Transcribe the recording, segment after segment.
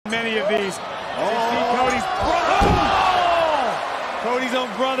of these. Cody's brother. Oh! Cody's own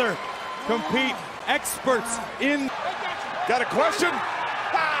brother. Compete experts in. Got a question?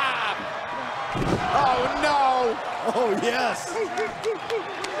 Ah! Oh no! Oh yes! I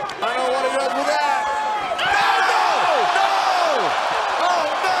don't know what he does with that. No! No! Oh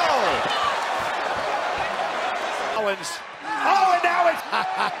no! Rollins. Oh, and now it's.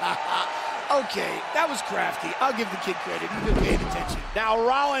 Okay, that was crafty. I'll give the kid credit. He's been paying attention. Now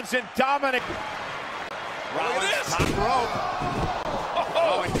Rollins and Dominic. Rollins top rope.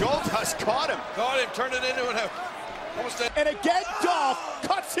 Oh, and Goldust caught him. Caught him, turned it into an. And again, Dolph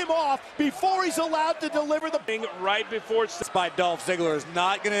cuts him off before he's allowed to deliver the Thing right before it's by Dolph Ziggler is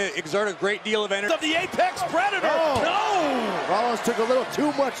not going to exert a great deal of energy. of the Apex Predator. No! Rollins took a little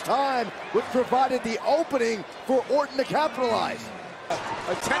too much time, which provided the opening for Orton to capitalize.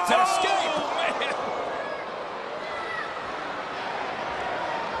 Attempted escape.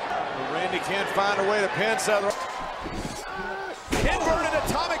 Randy can't find a way to pin Seth Rollins. Inverted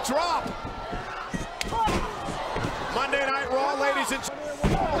atomic drop. Monday Night Raw, ladies and gentlemen.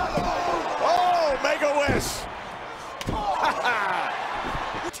 Oh, Mega Wish.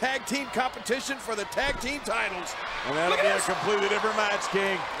 Tag team competition for the tag team titles. And that'll be a completely different match,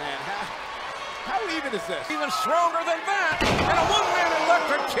 King. Man, how even is this? Even stronger than that. And a one-man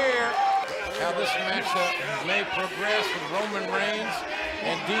electric chair. How this matchup may progress with Roman Reigns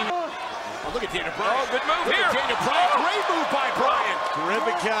and Dean. Oh, look at Daniel Bryan. Oh, good move Look here. at Daniel Bryan. Great move by Bryan.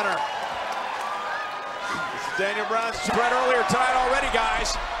 Terrific counter. This is Daniel Bryan's spread earlier tonight already,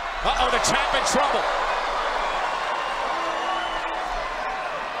 guys. Uh-oh, the champ in trouble.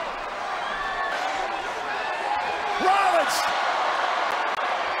 Rollins.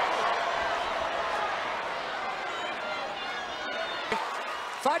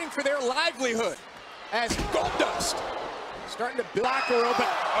 Fighting for their livelihood as Goldust starting to build locker room, but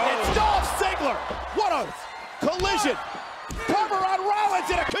it's Dolph Ziggler. What a collision. Cover on Rollins,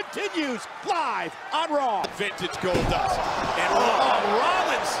 and it continues live on Raw. Vintage Goldust. And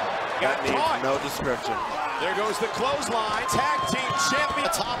Rollins got caught. No description. There goes the clothesline. Tag team champion.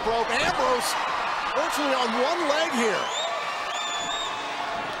 Top rope. Ambrose virtually on one leg here.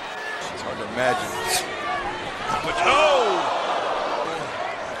 It's hard to imagine. I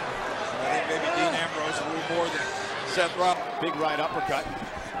think maybe Dean Ambrose a little more than Seth Rollins. Big right uppercut.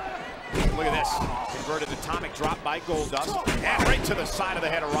 Look at this. Converted atomic drop by Goldust. And right to the side of the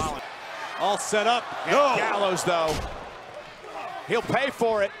head of Rollins. All set up. And Gallows, though. He'll pay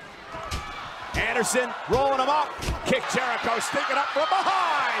for it. Anderson rolling him up. Kick Jericho, sneaking up from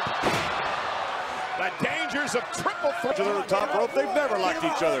behind. The dangers of triple threat. To the top rope, they've never liked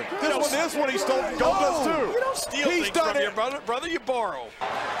each other. This one he stole from Goldust, too. You don't steal He's things done from it. your brother, you borrow.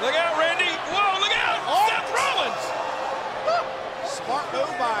 Look out, Randy. Whoa, look out. Seth Rollins. Smart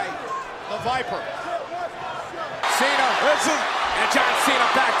move by the Viper. Cena. And John Cena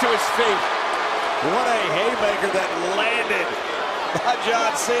back to his feet. What a haymaker that landed by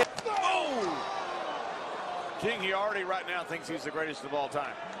John Cena. Oh. King, he already right now thinks he's the greatest of all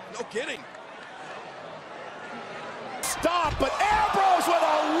time. No kidding. Stop, but Ambrose with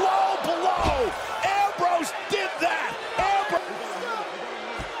a low blow. Ambrose did that.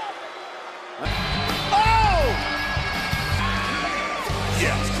 Oh!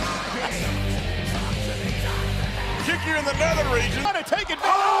 Yes. Kick you in the nether region. Trying to take it.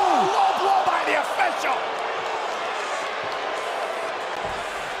 Oh! Low blow by the official.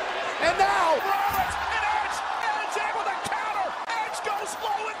 And now Rollins and Edge able to counter. Edge goes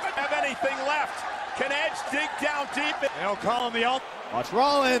low with the. Have anything left? Can Edge dig down deep? They'll call him the ult. Watch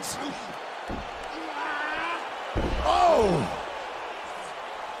Rollins. Oh!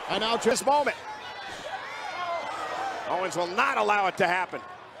 And now just moment. Owens will not allow it to happen.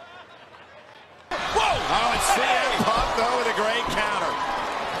 Whoa. Oh, and CM Punk, though, with a great counter.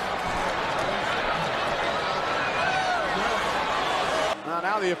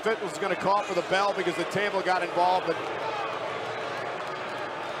 Now the official's going to call for the bell because the table got involved, but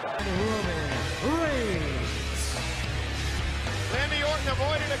Randy Orton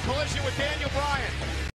avoided a collision with Daniel Bryan.